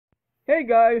Hey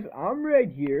guys, I'm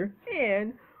Red here,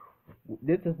 and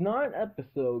this is not an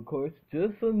episode, of course,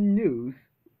 just some news.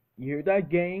 You hear that,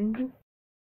 gang?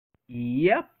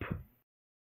 Yep.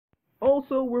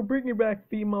 Also, we're bringing back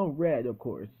Female Red, of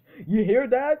course. You hear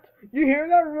that? You hear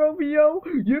that, Romeo?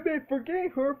 You've been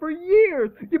forgetting her for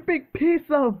years, you big piece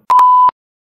of.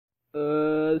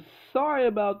 Sorry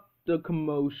about the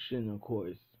commotion, of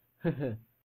course.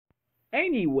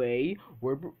 Anyway,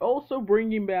 we're also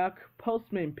bringing back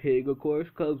Postman Pig, of course,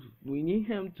 because we need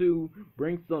him to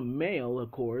bring some mail,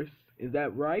 of course. Is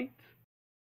that right?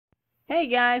 Hey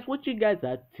guys, what you guys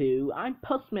up to? I'm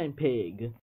Postman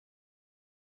Pig.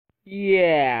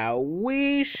 Yeah,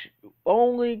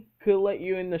 only could let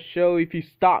you in the show if you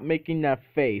stop making that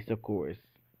face, of course.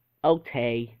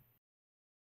 Okay.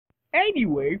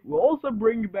 Anyway, we'll also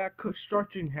bring back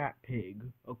Construction Hat Pig,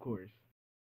 of course.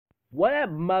 What up,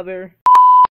 mother?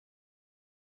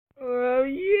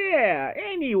 Yeah.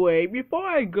 Anyway, before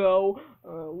I go,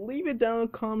 leave it down in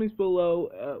the comments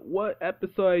below what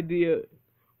episode idea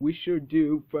we should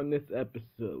do from this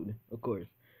episode, of course.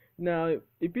 Now,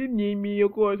 if you need me,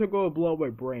 of course, I'm gonna blow my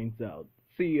brains out.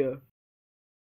 See ya.